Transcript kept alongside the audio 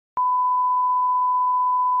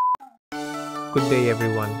Good day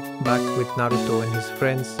everyone, back with Naruto and his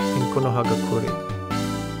friends in Konoha.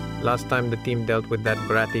 Last time the team dealt with that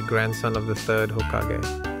bratty grandson of the third Hokage.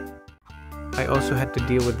 I also had to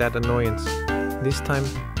deal with that annoyance. This time,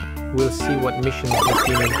 we'll see what missions the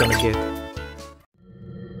team is gonna get.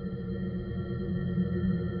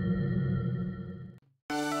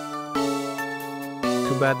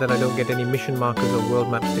 Too bad that I don't get any mission markers or world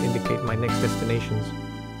maps to indicate my next destinations.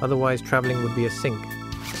 Otherwise, traveling would be a sink.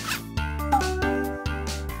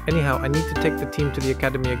 Anyhow, I need to take the team to the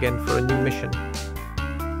academy again for a new mission.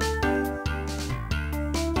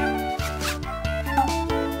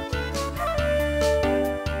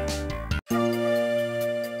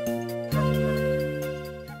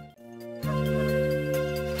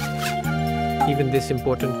 Even this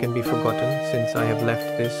important can be forgotten since I have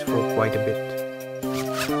left this for quite a bit.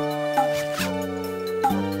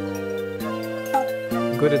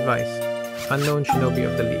 Good advice. Unknown shinobi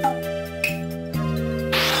of the league.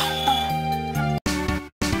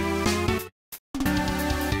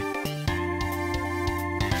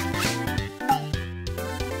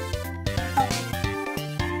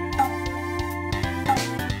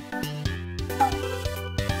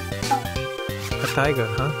 A tiger,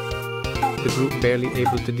 huh? The group barely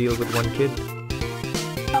able to deal with one kid.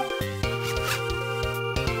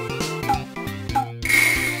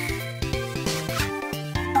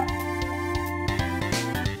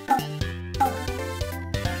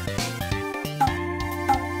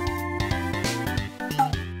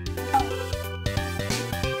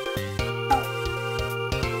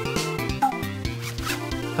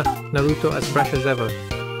 Naruto as fresh as ever.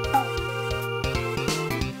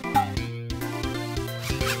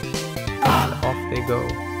 Off they go.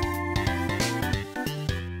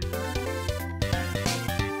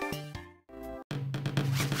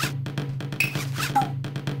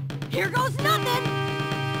 Here goes nothing!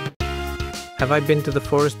 Have I been to the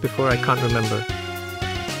forest before? I can't remember.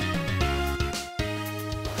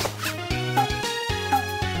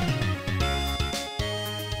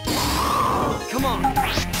 Come on!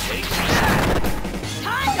 Take that!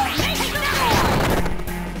 Time to make it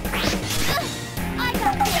I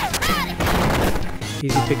gotta get ready!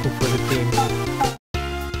 Easy picking for the team.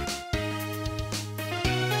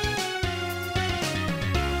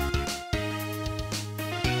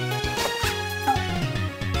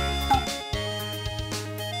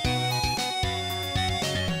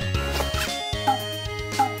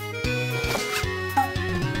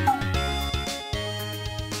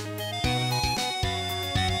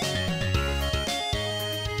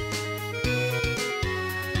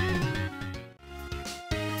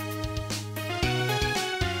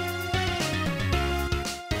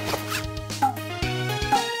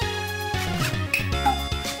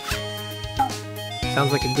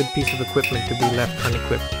 Sounds like a good piece of equipment to be left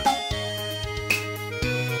unequipped.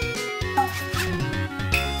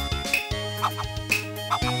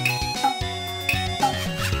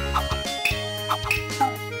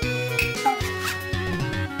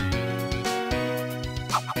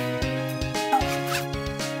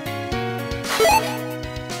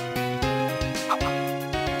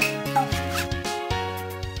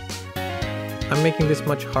 I'm making this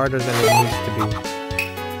much harder than it needs to be.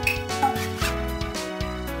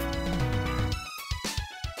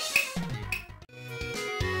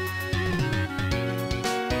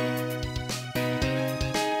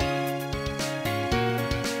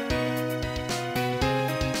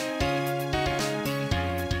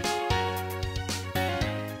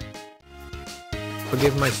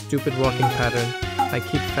 Forgive my stupid walking pattern. I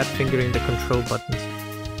keep fat fingering the control buttons.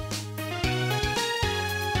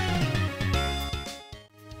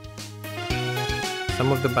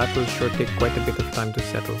 Some of the battles sure take quite a bit of time to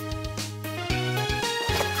settle.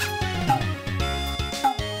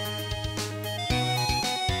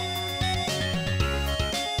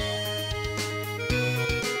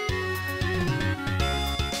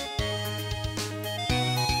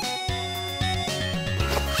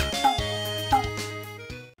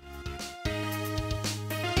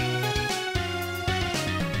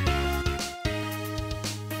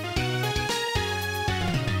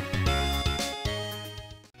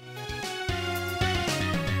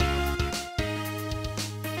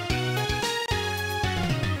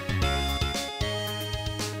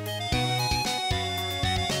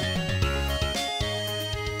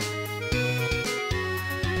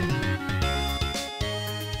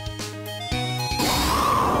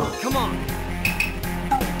 Come on!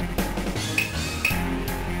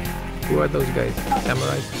 Who are those guys?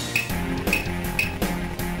 Samurais?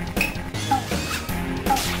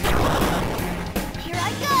 Here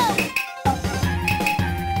I go!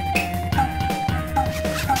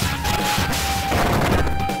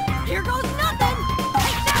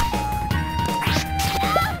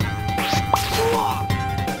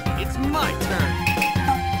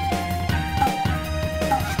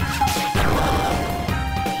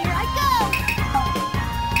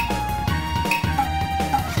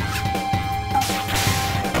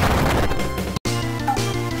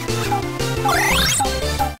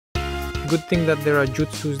 think that there are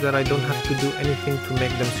jutsus that I don't have to do anything to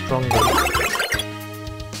make them stronger.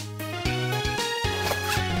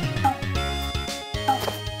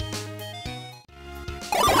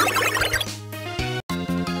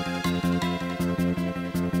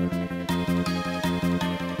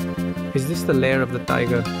 Is this the lair of the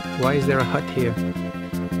tiger? Why is there a hut here?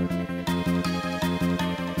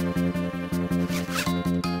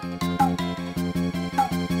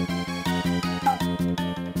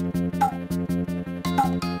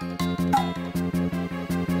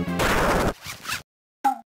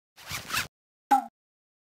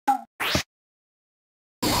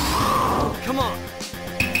 Come on.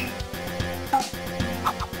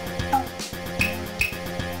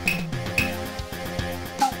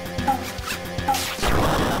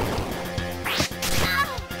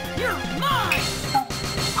 You're mine.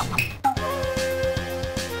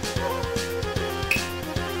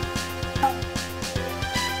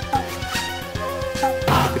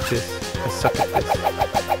 Look at this. I suck at this.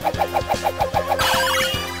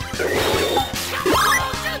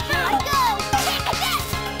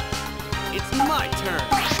 It's my turn.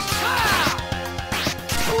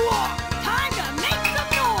 Time to make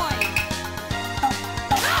some noise.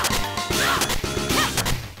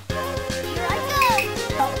 Here I go.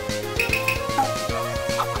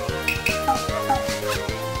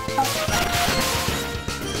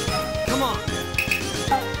 Come on.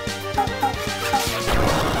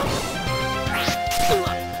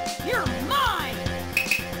 You're mine.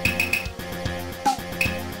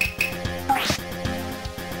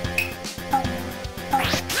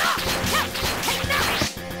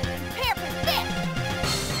 Prepare for this.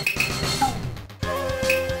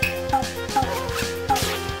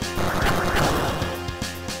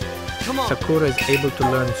 Come on. Sakura is able to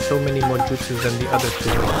learn so many more jutsus than the other two.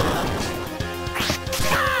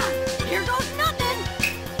 Here goes nothing.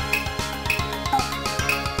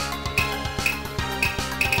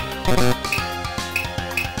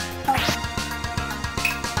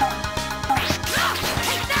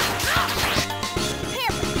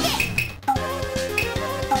 Prepare for this.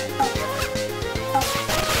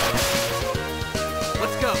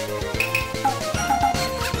 Let's go.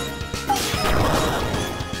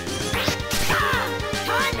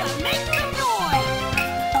 Time to make some noise.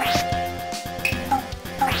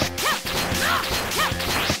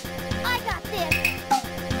 I got this.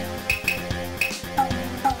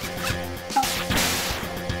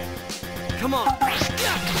 Come on.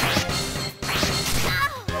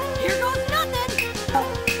 Here goes nothing.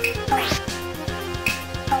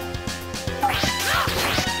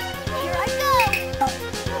 Here I go.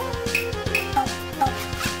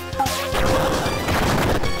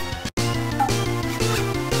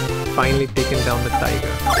 Finally taken down the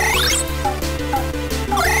tiger.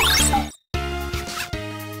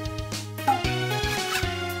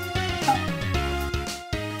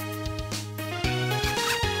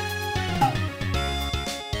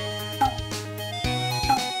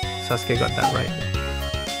 Sasuke got that right.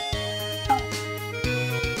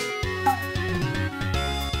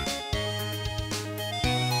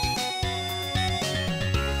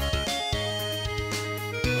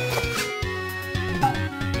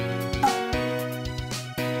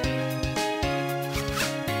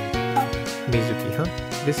 Mizuki, huh?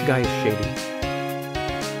 This guy is shady.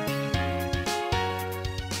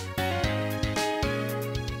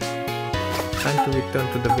 Time to return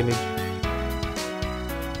to the village.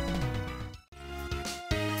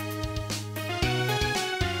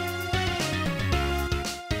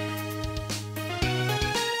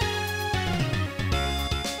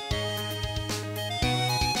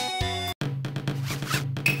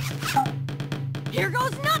 Here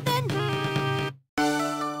goes nothing.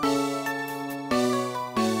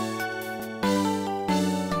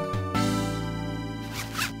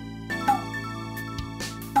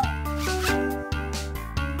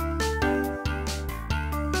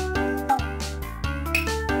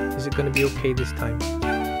 Is it gonna be okay this time?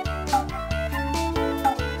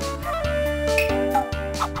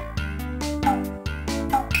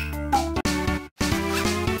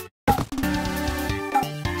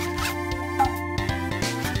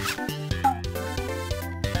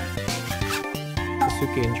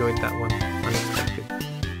 Sasuke enjoyed that one. Unexpected.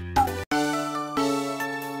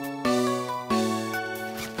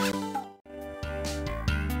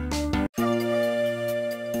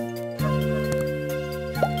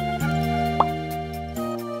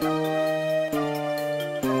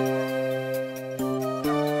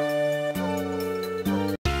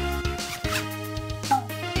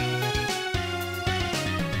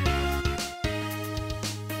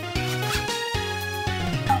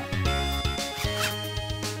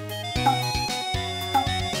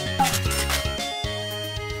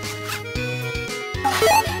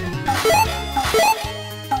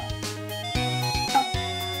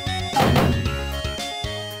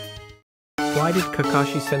 Why did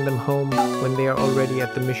Kakashi send them home when they are already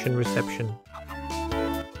at the mission reception?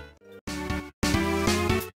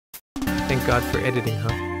 Thank God for editing, huh?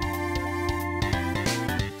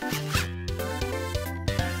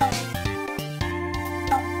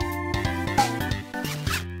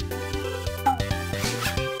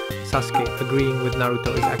 Sasuke agreeing with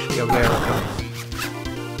Naruto is actually a rare occurrence.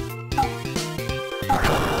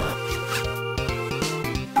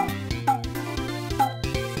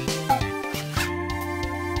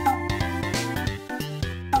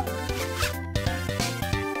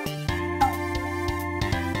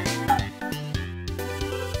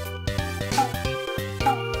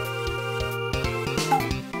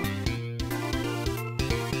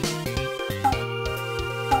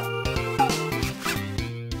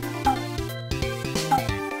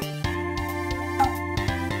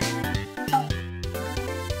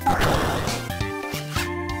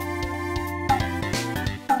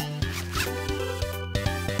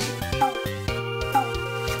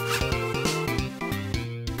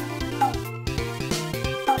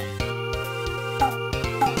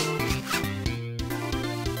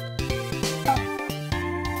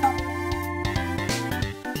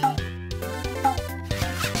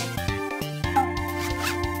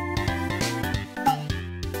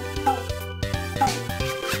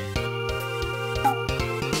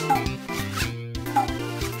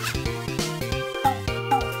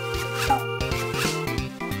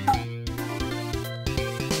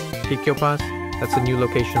 Kikyo Pass? That's a new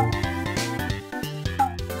location.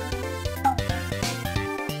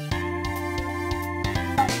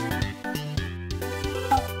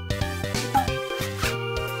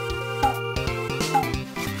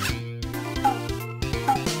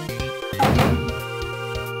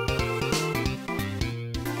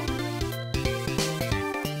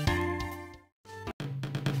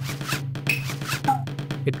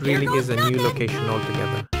 It really is a new location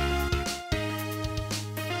altogether.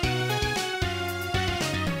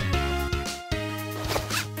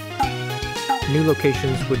 New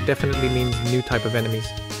locations would definitely mean new type of enemies.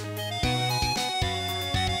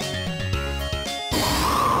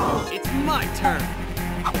 It's my turn.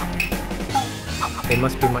 They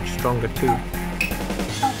must be much stronger too.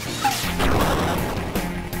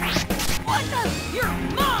 What the? You're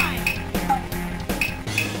mine!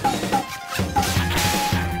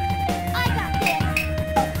 I got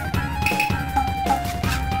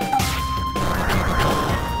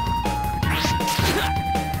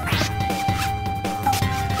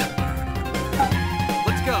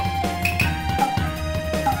Let's go.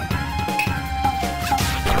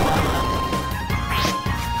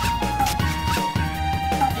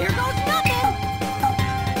 Here goes nothing.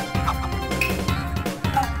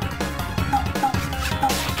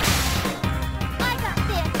 I got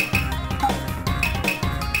this.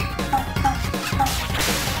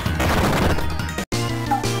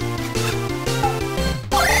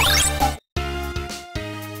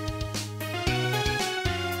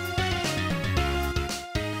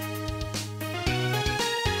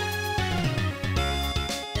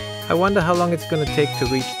 I wonder how long it's gonna take to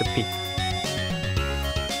reach the peak.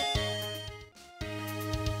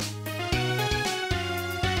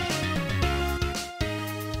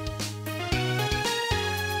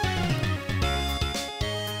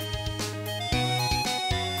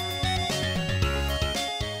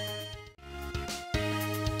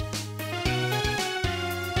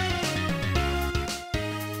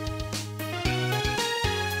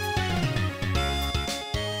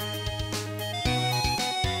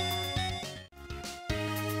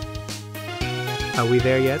 Are we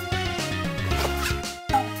there yet?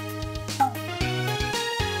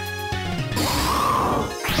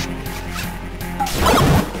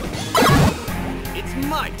 It's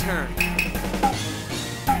my turn.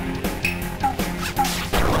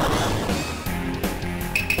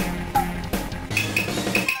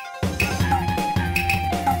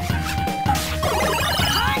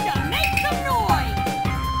 Time to make some noise.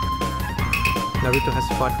 Naruto has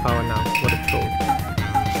fought power now. What a troll.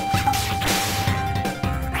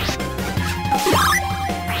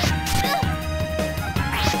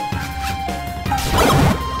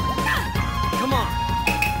 Come on.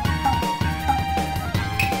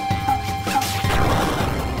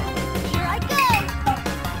 Here I go!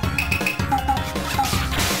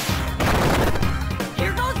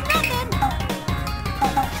 Here goes nothing.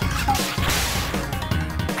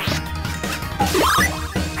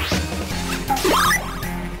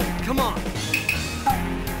 Come on.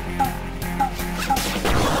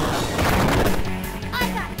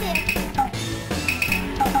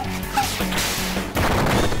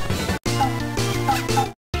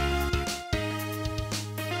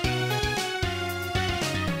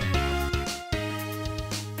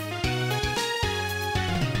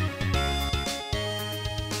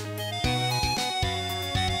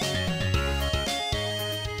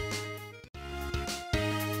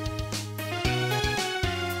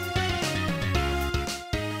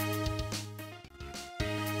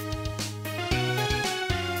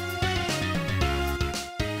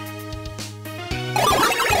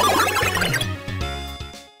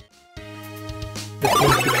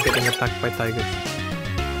 getting attacked by tigers.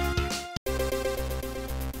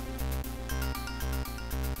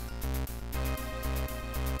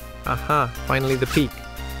 Aha, finally the peak.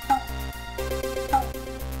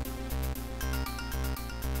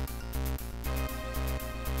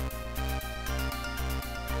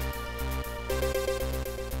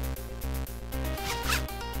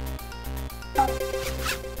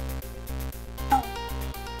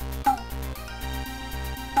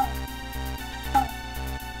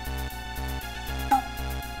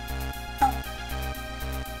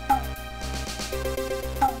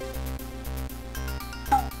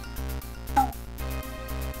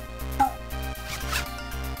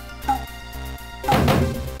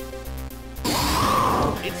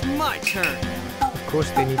 It's my turn. Of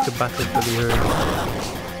course they need to battle for the urn.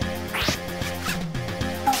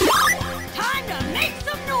 Time to make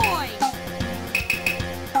some noise!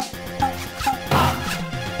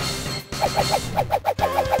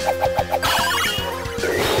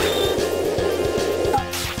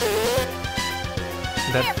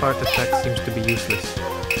 That part attack seems to be useless.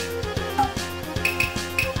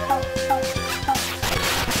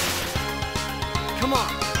 Come on.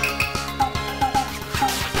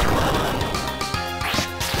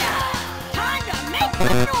 Time to make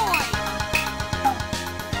some noise!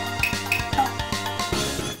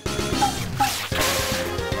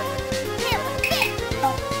 Here with this!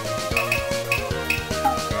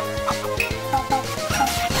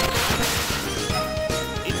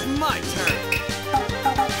 It's my turn.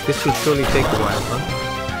 This will surely take a while, huh?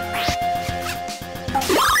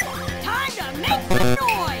 Time to make some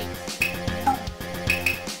noise!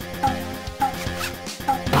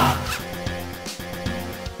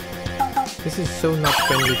 This is so not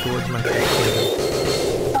friendly towards my character.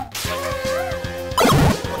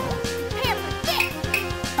 Here with this!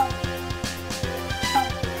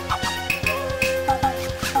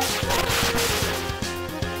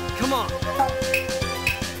 Come on.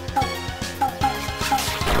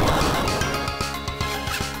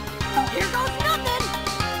 Here goes nothing!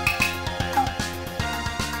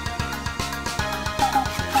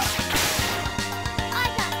 I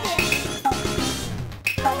got this!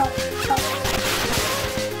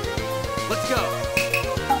 Let's go.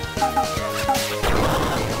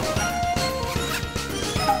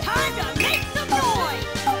 Time to make some noise!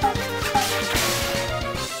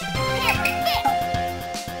 Here with this!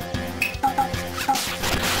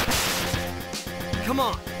 Come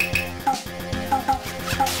on.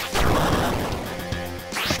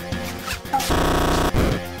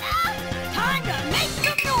 Time to make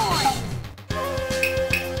some noise!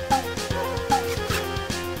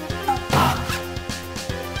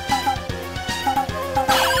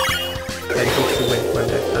 That jutsu went well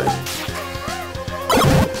that time.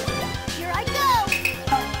 Here I go!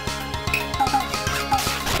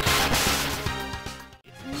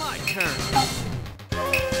 It's my turn.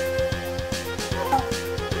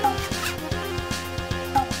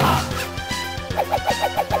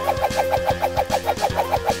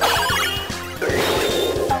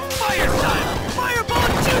 Fire style! Fireball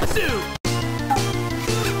jutsu!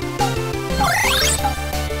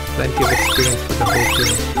 Plenty of experience for the whole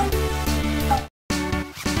team.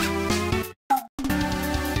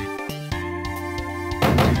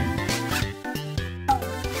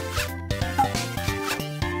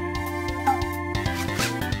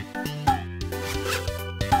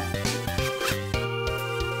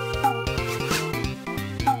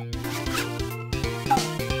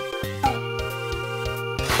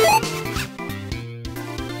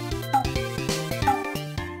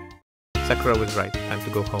 Sakura was right. Time to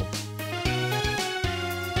go home.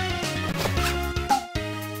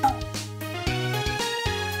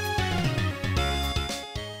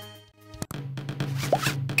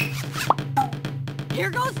 Here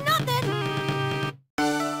goes nothing!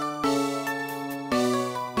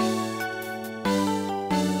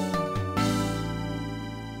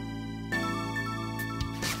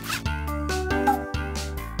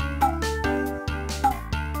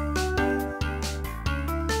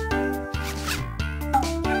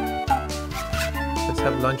 Let's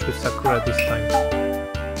have lunch with Sakura this time.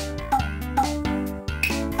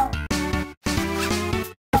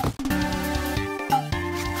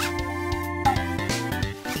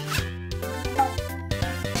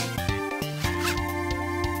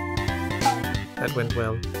 That went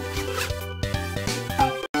well.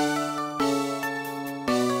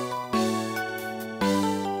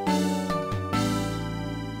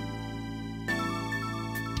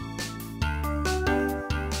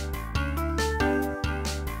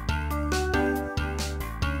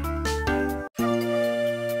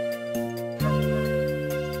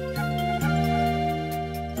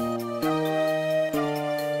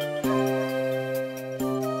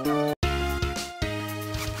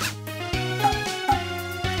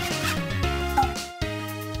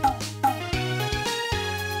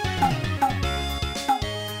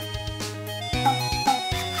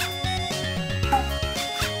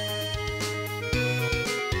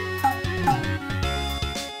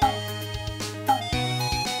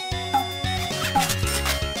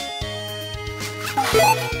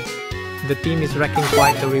 The team is racking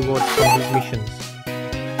quite the rewards from these missions.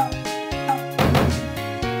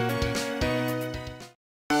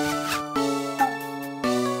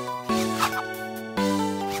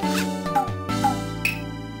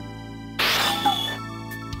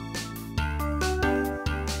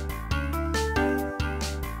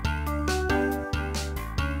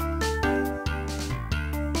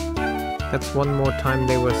 That's one more time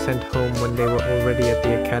they were sent home when they were already at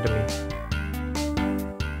the academy.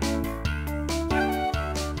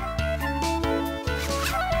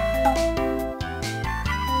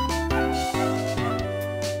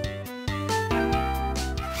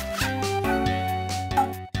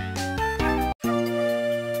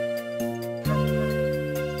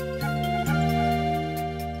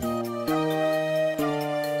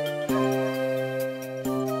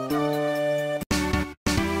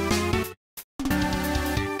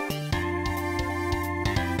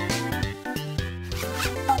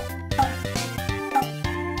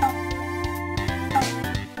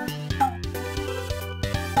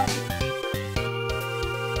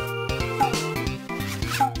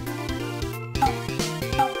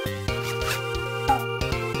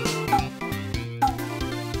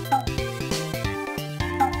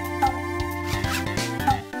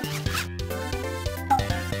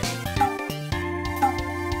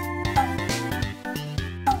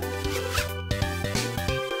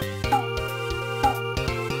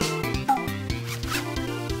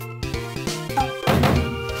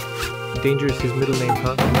 Danger is his middle name,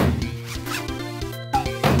 huh?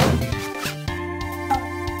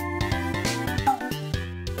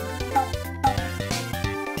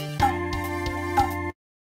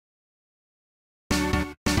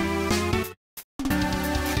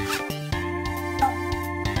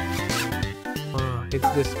 Ah, it's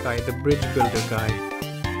this guy, the bridge builder guy.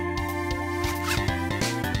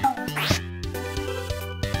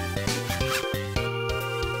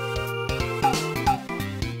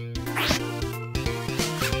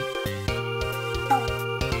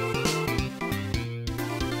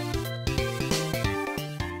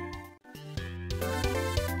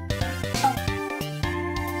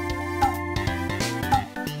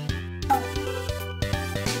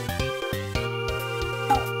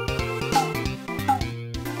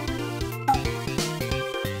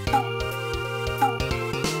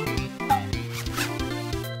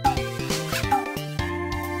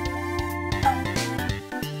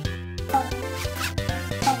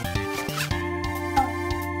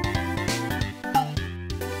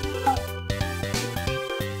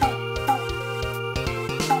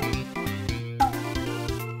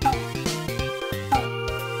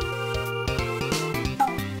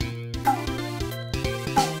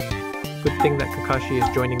 Good thing that Kakashi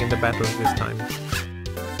is joining in the battles this time.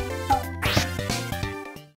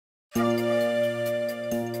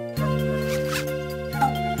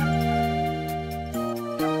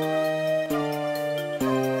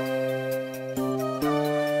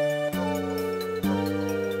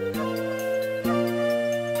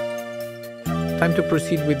 Time to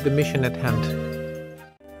proceed with the mission at hand.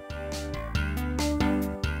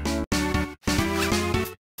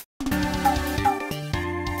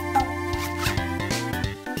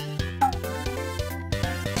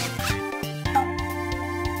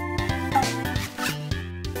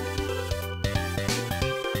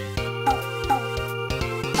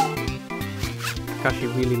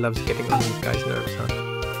 Kakashi really loves getting on these guys' nerves, huh?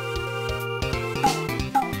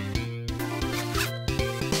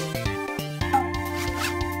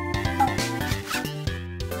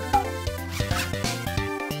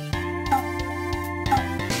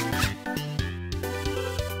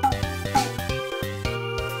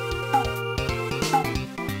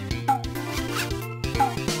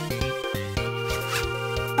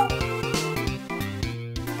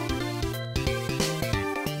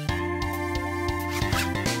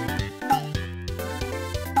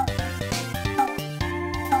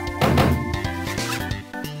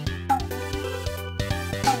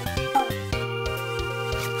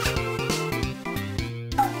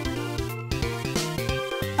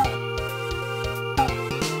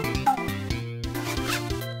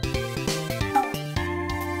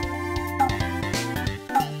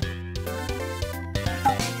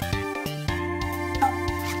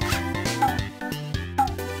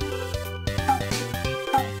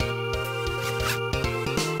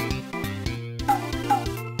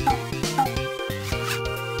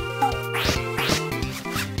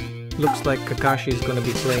 Looks like Kakashi is gonna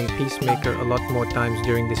be playing Peacemaker a lot more times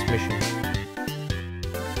during this mission.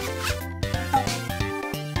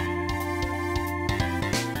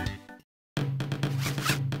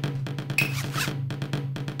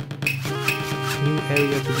 New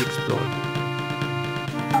area to be explored.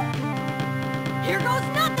 Here goes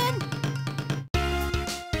nothing!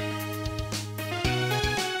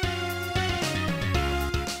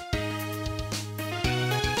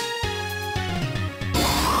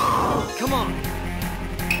 Come on!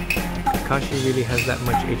 Kakashi really has that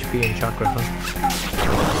much HP and chakra, huh?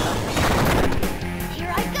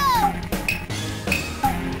 Here I go!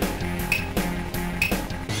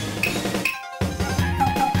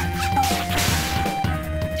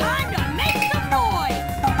 Time to make some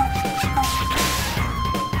noise!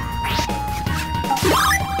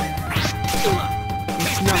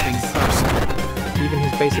 It's nothing personal. Even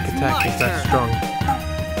his basic It's attack my is that turn. strong.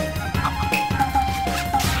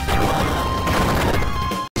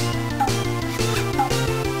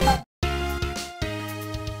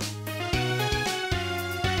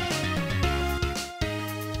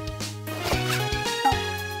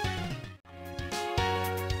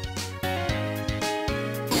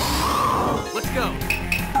 Let's go!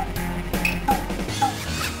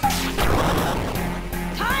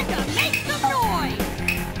 Time to make some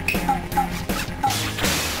noise!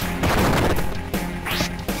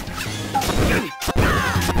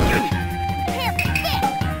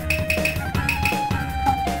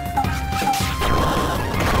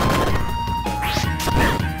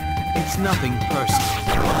 It's nothing personal.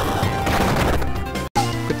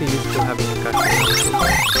 Pretty useful having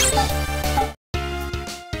Kakashi.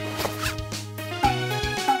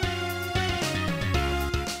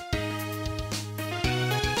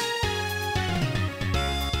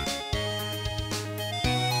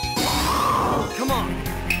 Come on!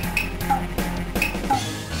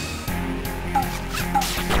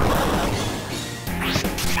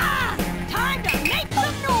 Time to make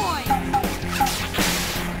some noise!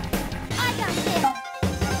 I got this!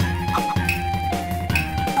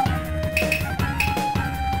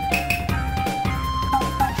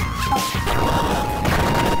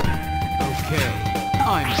 Okay, I'm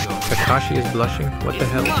going. Kakashi is blushing? What the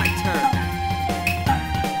It's hell? my turn.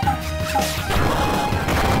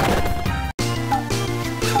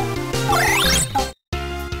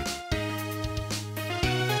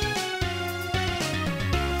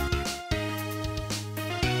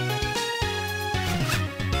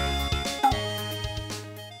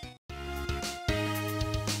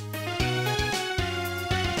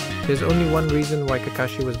 There's only one reason why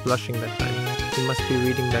Kakashi was blushing that time. He must be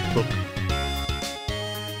reading that book.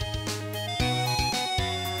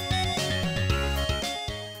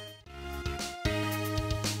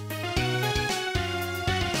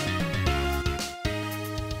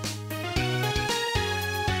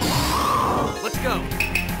 Let's go!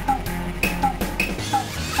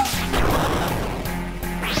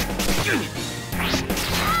 Here,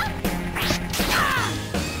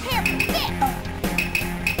 this!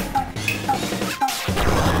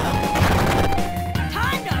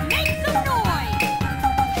 Time to make some noise!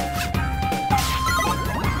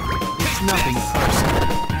 It's nothing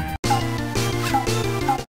personal.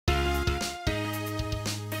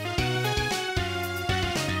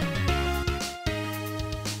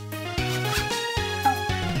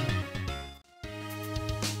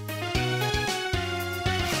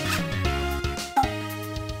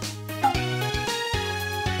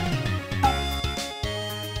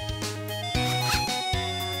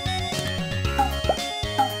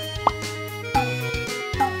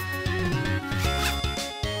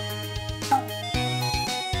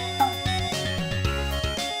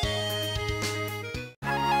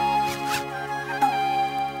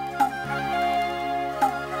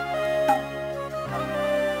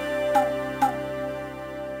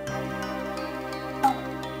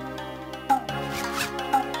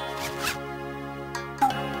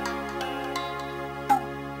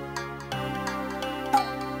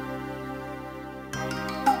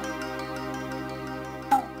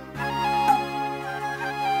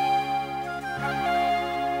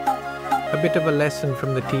 A bit of a lesson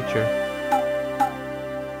from the teacher.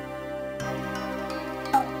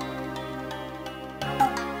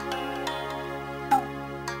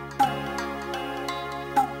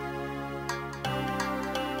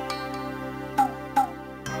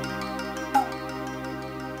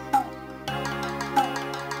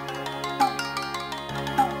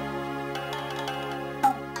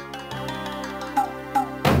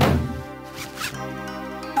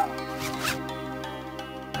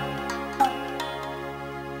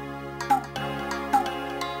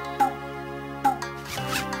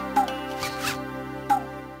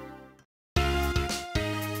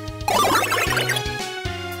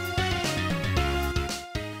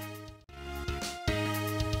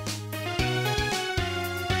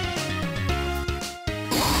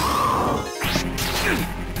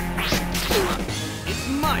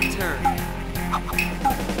 turn.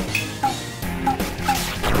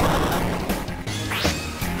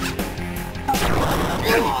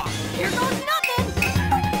 Here goes nothing!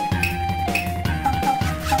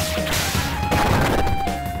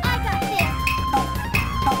 I got this!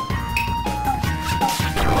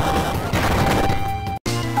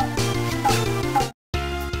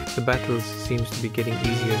 The battles seems to be getting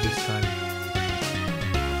easier this time.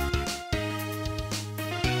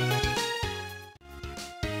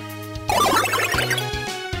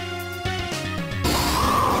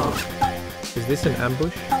 Is this an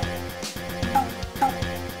ambush?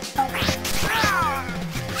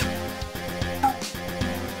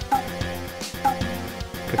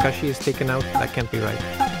 Kakashi is taken out? That can't be right.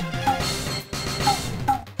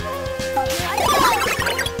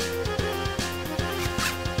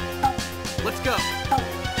 Let's go.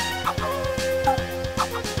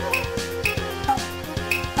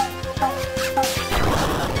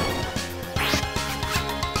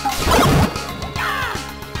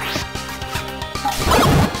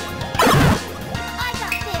 I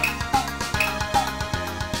got this!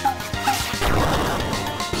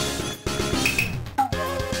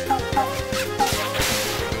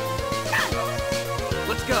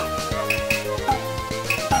 Let's go.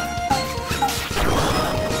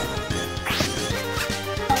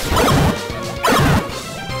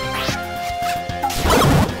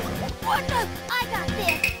 What the? I got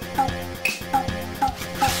this!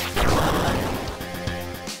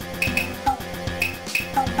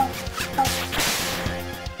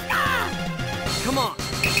 Come on.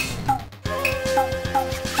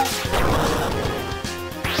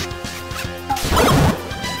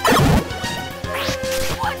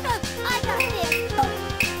 What the? I got this!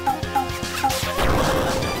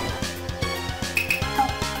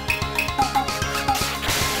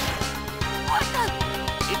 What the?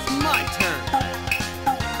 It's my turn.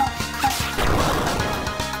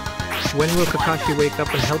 When will Kakashi wake up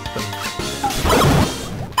and help them?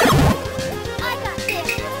 I got this!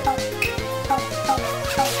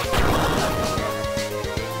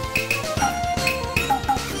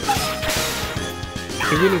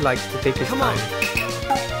 He really likes to take his Come on. time.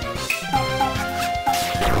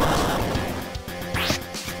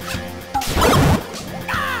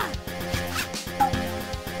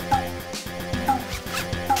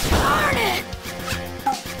 Darn it!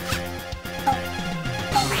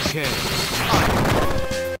 Okay.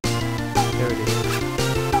 There it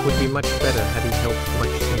is. Would be much better had he helped much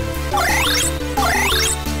sooner.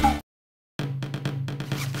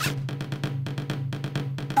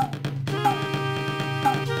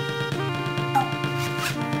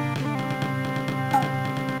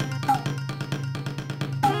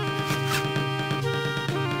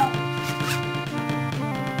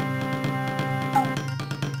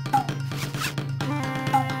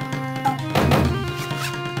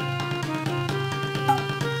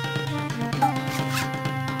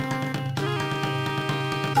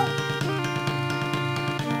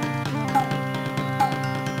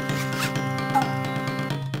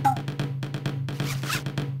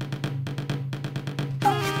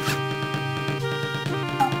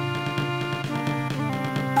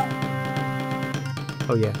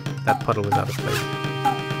 Oh yeah, that puddle was out of place.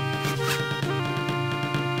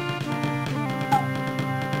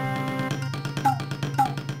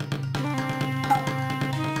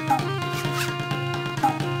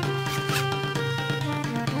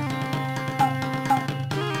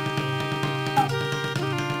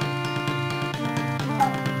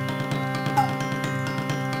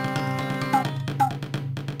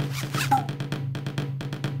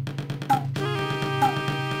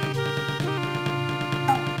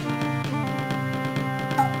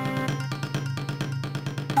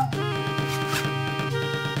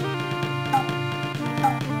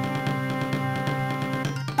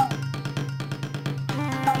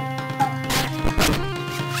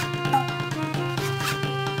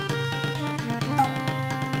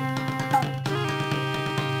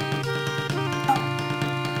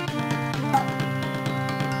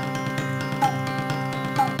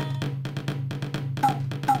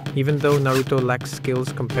 Even though Naruto lacks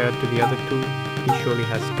skills compared to the other two, he surely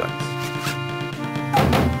has guts.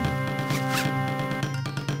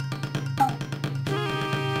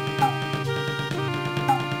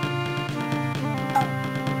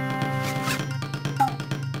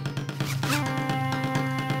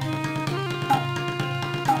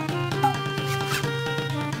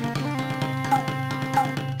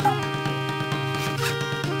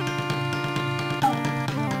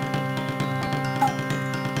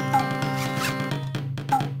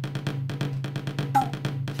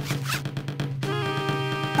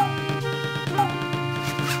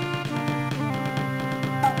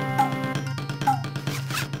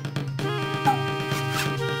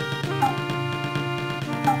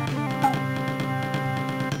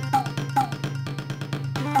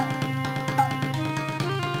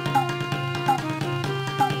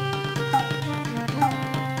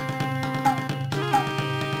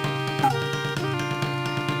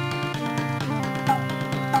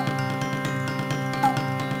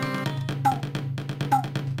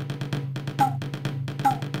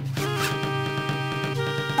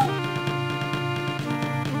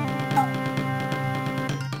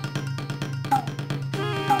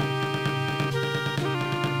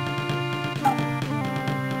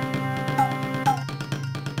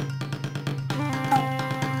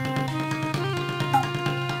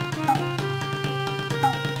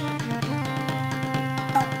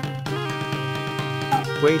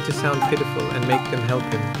 way to sound pitiful and make them help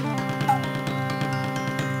him.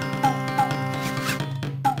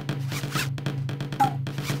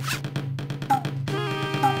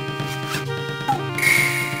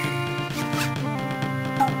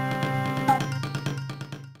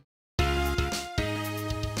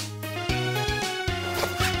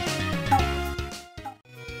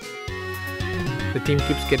 The team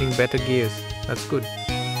keeps getting better gears. That's good.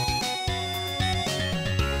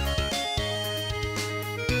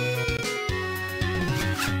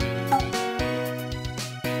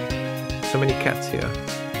 So many cats here.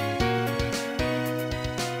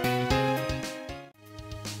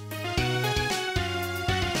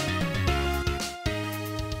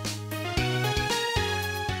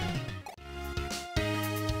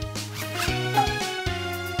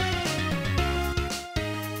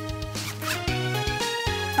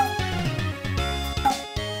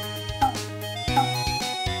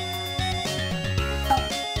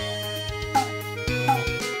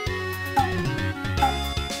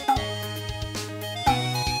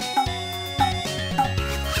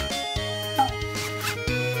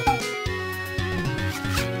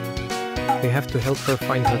 They have to help her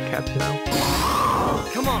find her cat now.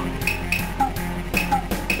 Come on.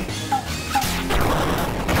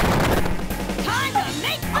 Time to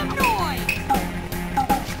make some noise!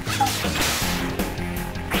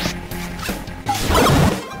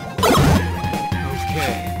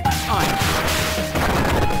 Okay.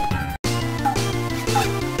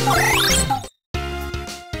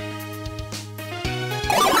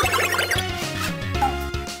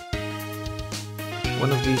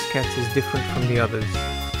 One of these cats is different from the others.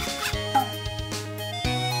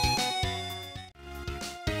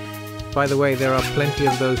 By the way, there are plenty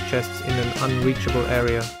of those chests in an unreachable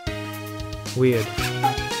area. Weird.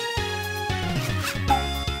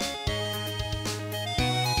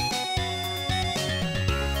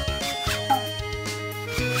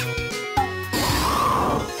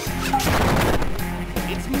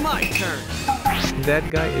 It's my turn. That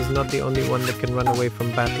guy is not the only one that can run away from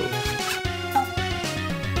battles.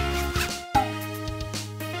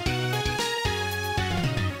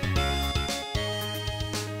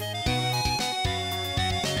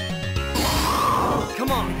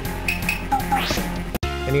 Come on.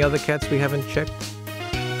 Any other cats we haven't checked?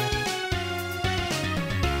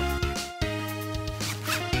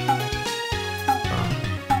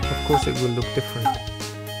 Of course it will look different.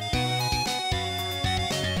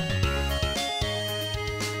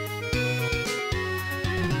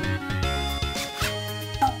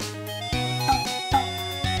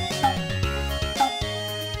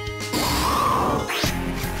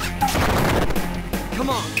 Come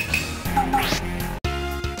on.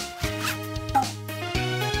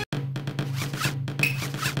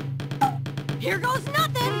 Here goes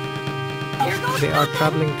nothing! Here goes They are nothing!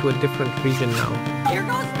 traveling to a different region now. Here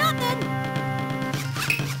goes nothing!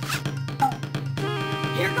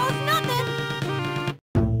 Here goes nothing!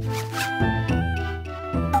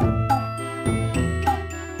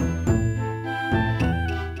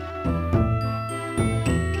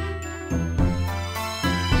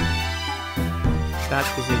 That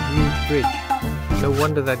is a huge bridge. No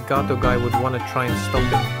wonder that Gato guy would want to try and stop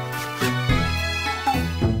it.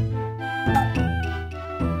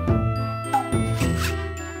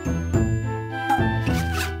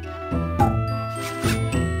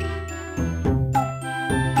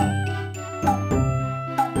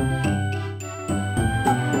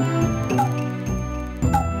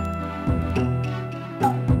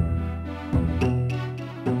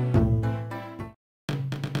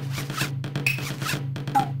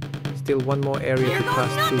 Still one more area to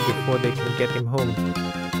pass through before they can get him home.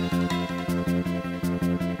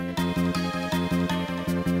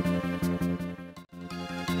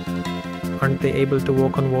 Aren't they able to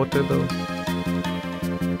walk on water though?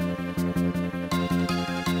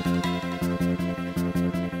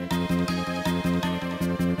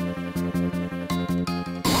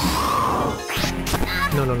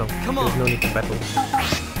 No. Come There's on. no need to battle.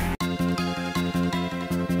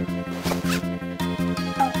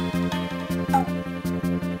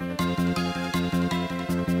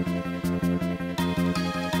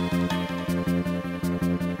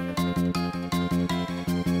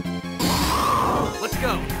 Let's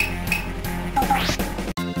go.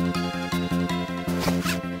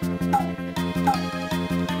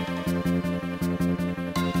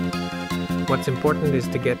 What's important is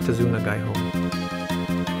to get Tazuna guy home.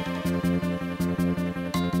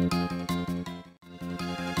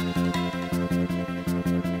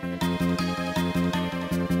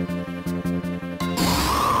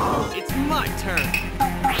 It's my turn.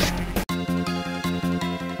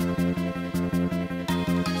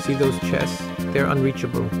 See those chests? They're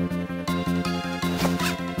unreachable.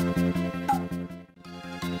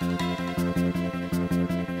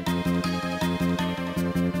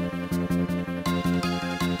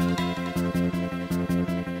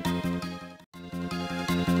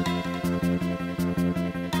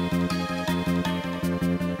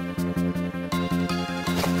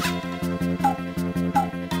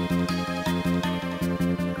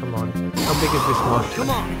 Come on. How big is this monster? Come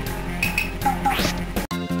on.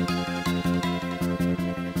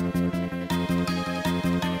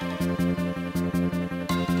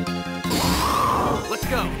 Let's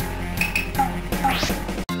go.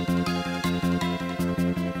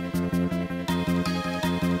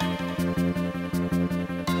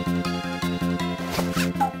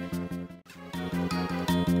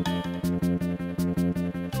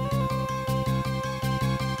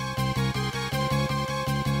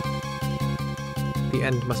 The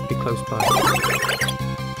end must be close by.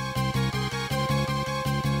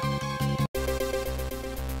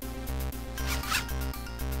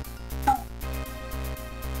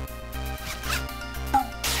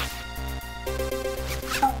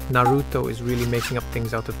 Naruto is really making up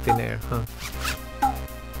things out of thin air, huh?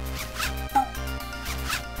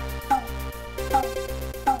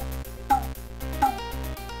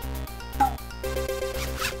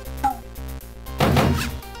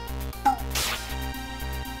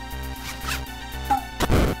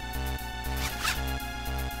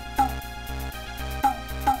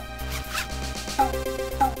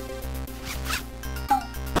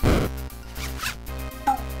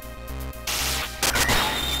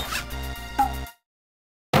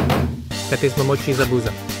 That is Momochi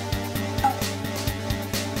Zabuza.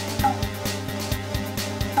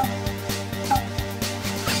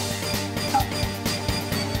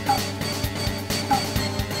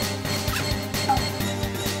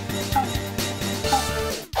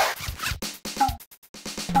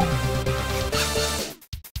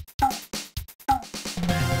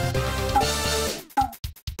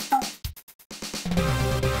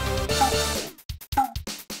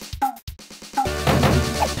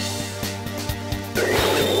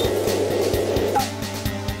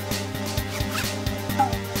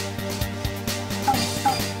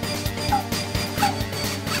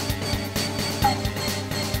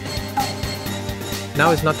 Now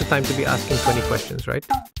is not the time to be asking 20 questions, right?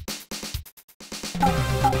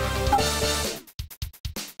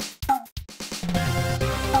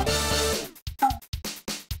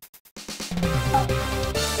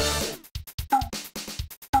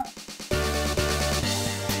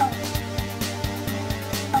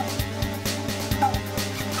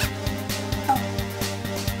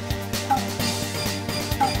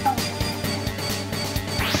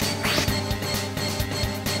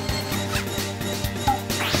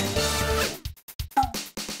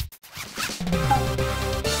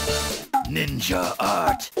 Ninja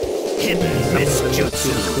art. Hidden Someone to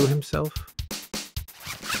misjutsu. screw himself?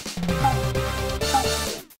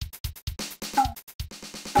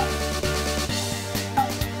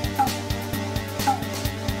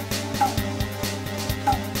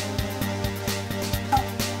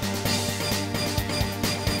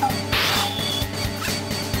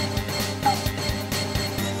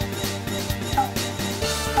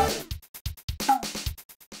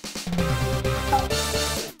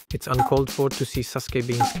 It's uncalled for to see Sasuke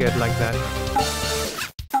being scared like that.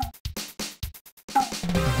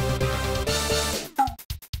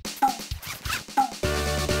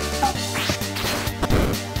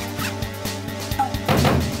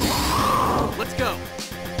 Let's go.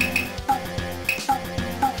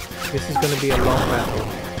 This is gonna be a long battle,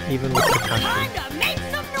 even with Kakashi. Time to make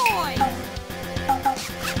some noise!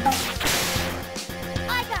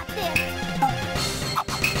 I got this!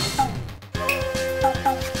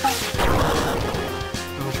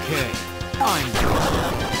 Okay, I'm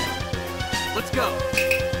done. Let's go.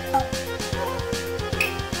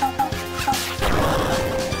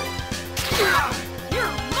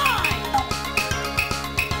 You're mine!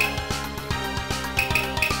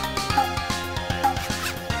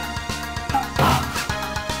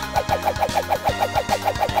 I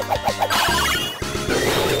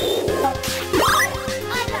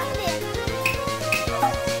got this!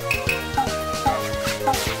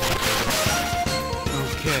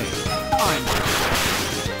 Okay, I'm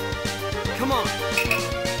done. Come on.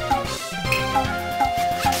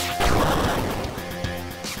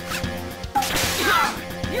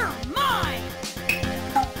 You're mine!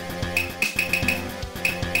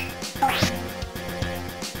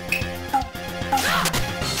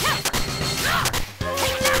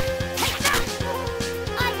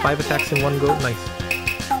 Five attacks in one go, nice.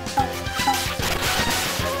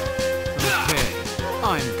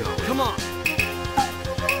 Come on.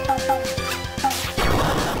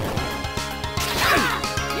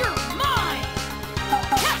 You're mine!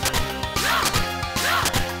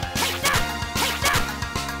 Take that! Take that!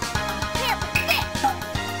 Here, this!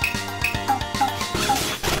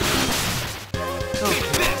 Take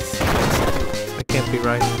this. That can't be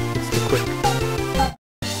right. It's too quick.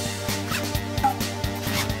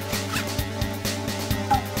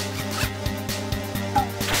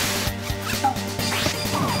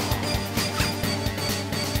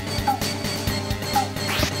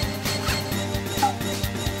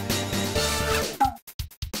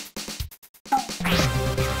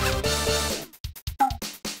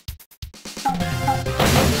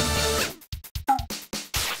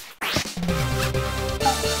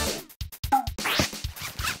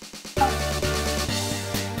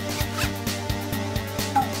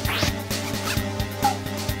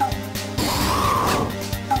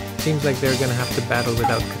 Seems like they're gonna have to battle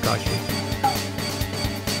without Kakashi.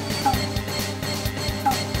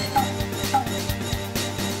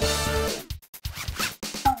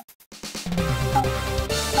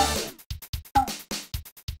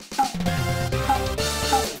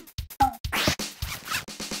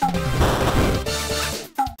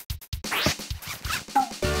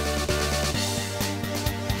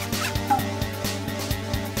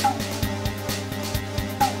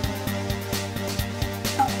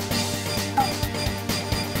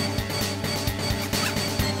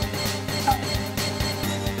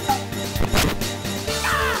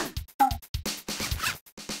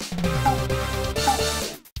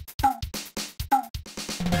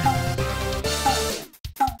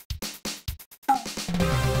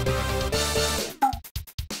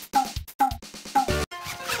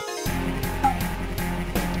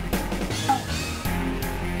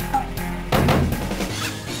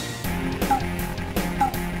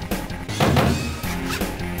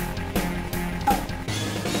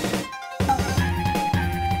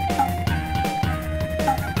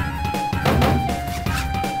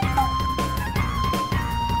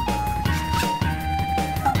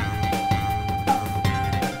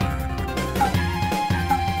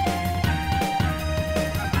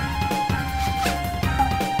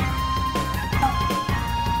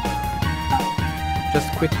 Just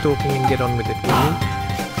quit talking and get on with it, will you?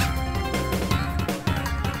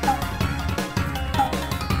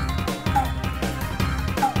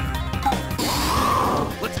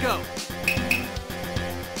 Let's go.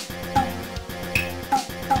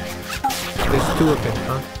 There's two of them,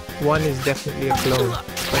 huh? One is definitely a clone.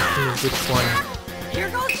 Question is which one? Here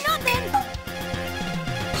goes nothing!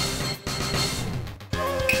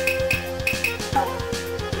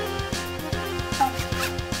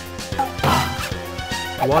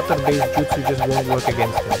 Water-based jutsu just won't work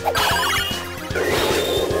against them.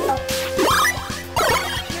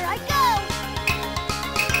 Here I go!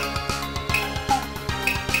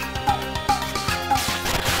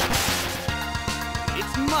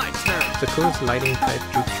 It's my turn. Sakura's lighting type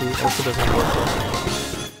jutsu also doesn't work well.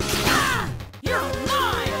 You're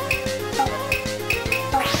mine!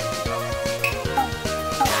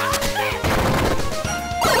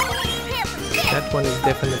 That one is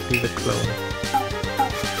definitely the clone.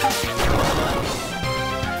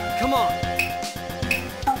 Come on.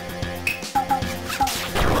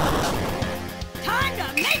 Time to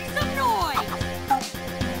make some noise!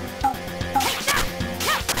 Take that!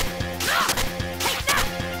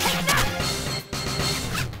 Take that!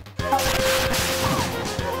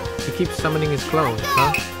 He keeps summoning his clone,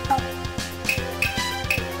 huh?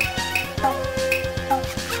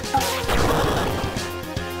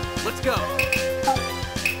 Let's go.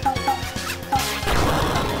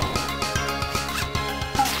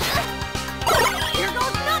 Here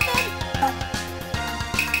goes nothing!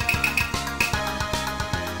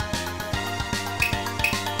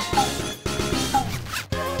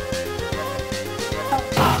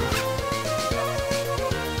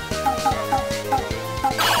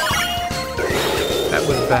 That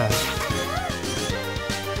was bad,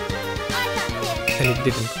 I got this! and it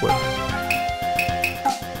didn't work.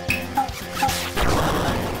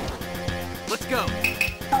 Let's go.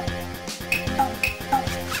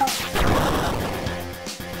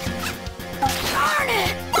 Darn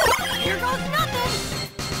it! Here goes nothing!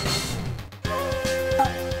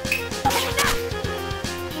 Take that!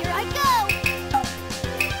 Here I go!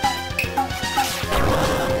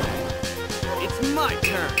 It's my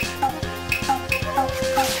turn.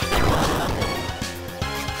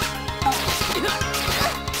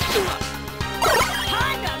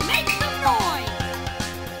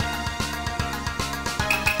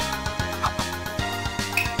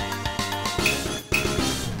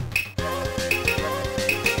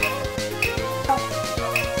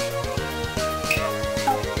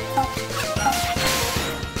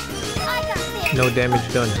 No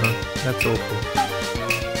damage done, huh? That's awful.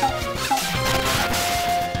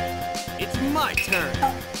 It's my turn.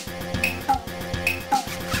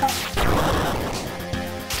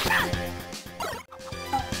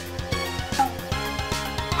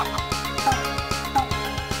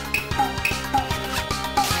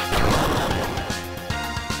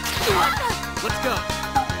 Let's go.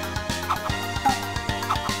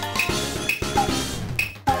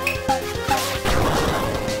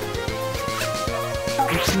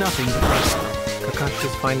 It's nothing but Kakashi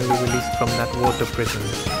is finally released from that water prison.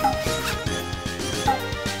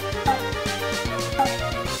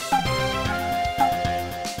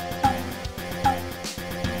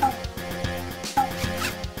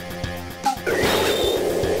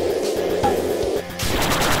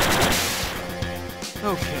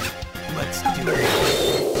 Okay, let's do it.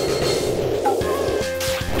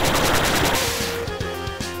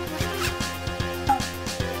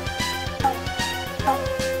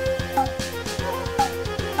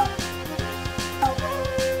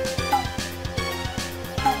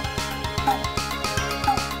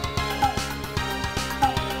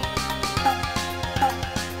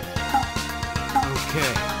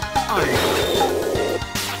 Okay,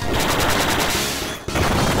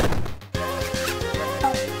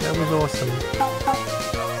 That was awesome.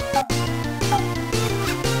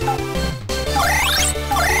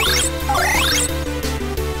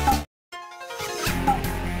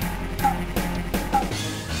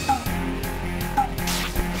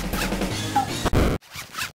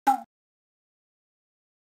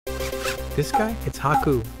 This guy? It's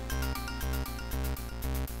Haku.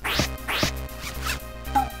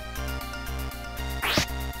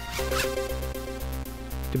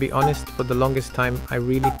 To be honest, for the longest time, I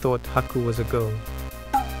really thought Haku was a girl.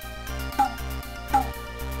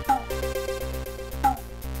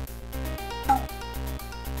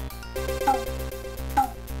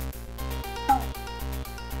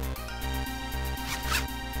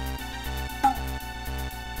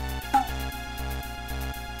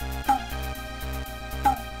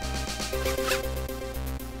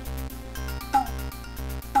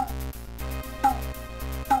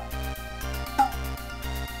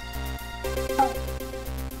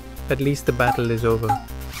 At least the battle is over.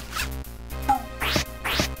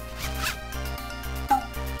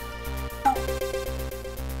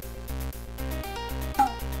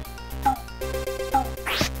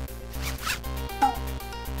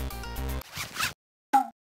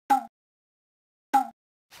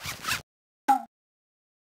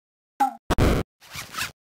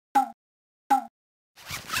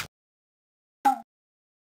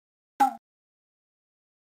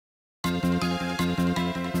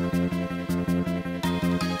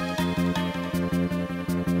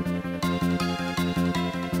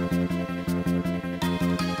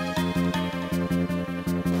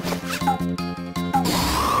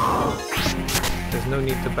 There's no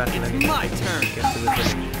need to battle It's anymore. my turn. Get to the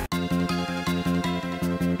village.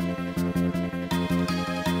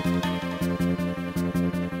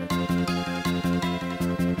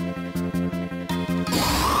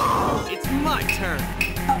 It's my turn.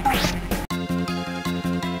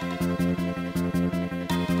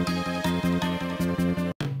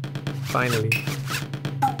 Finally.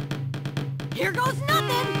 Here goes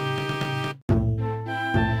nothing.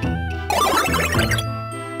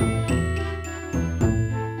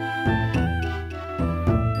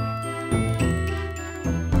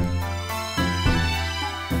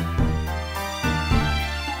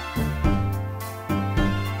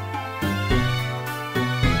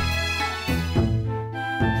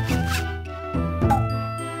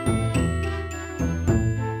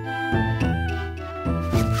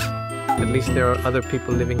 At least there are other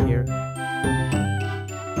people living here.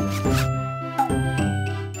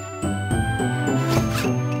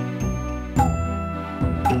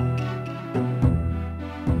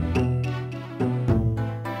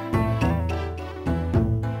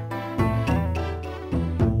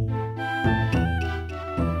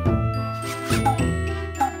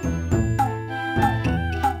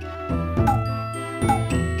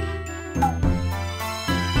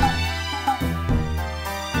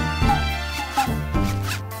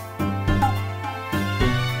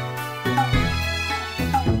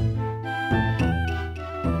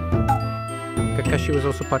 Kakashi was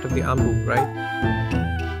also part of the Ambu, right?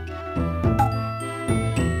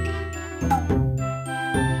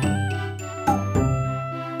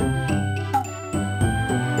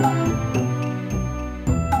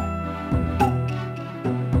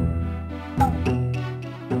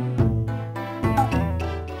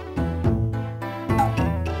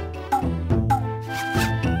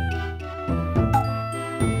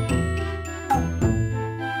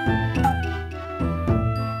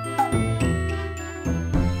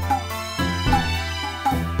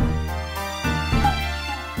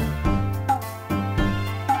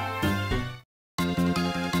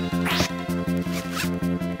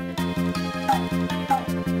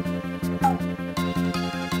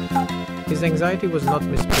 His anxiety was not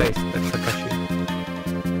misplaced, that Kakashi.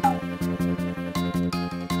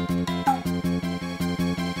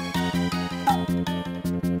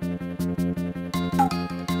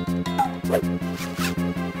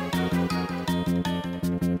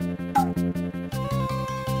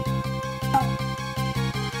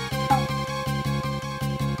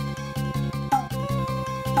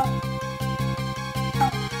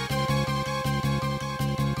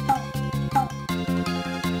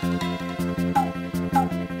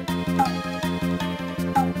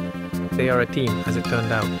 They are a team, as it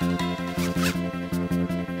turned out.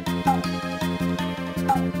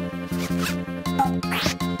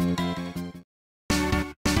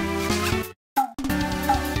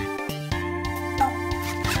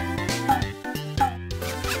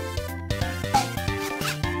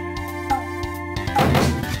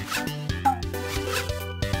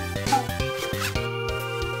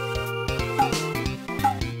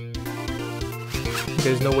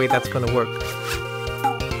 There's no way that's gonna work.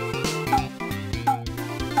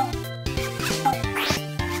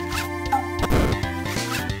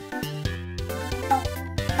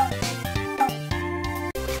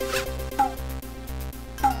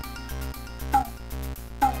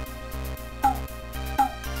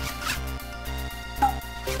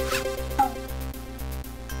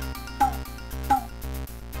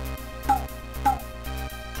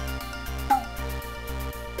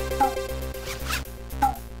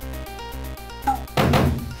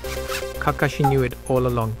 Kakashi knew it all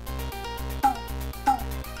along.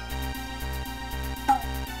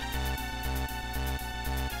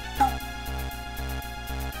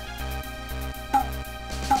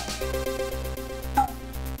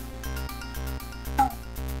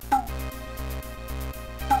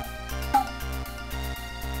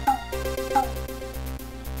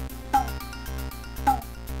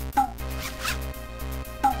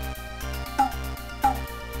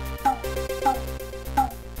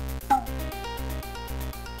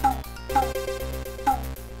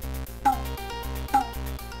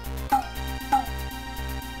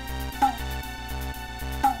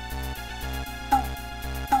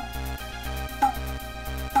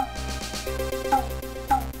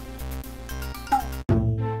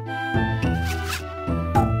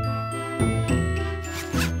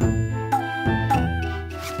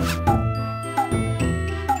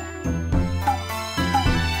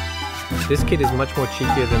 This kid is much more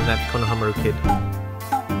cheekier than that Konohamaru kid.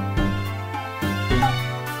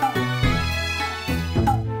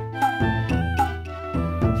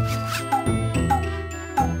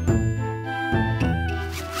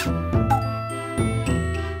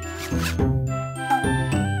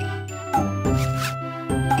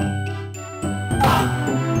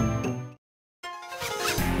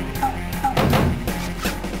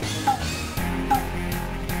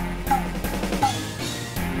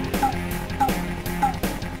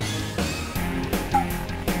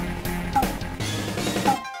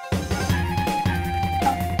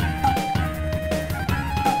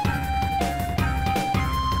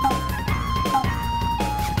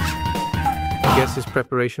 Guess his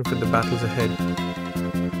preparation for the battles ahead.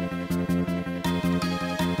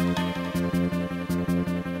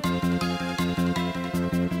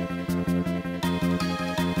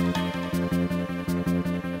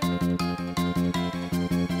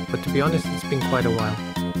 But to be honest, it's been quite a while,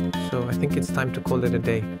 so I think it's time to call it a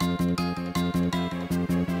day.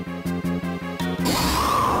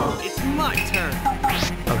 It's my turn.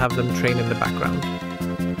 I'll have them train in the background.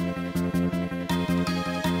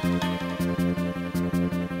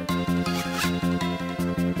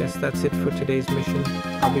 Guess that's it for today's mission.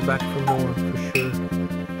 I'll be back for more, for sure.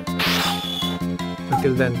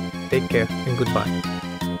 Until then, take care and goodbye.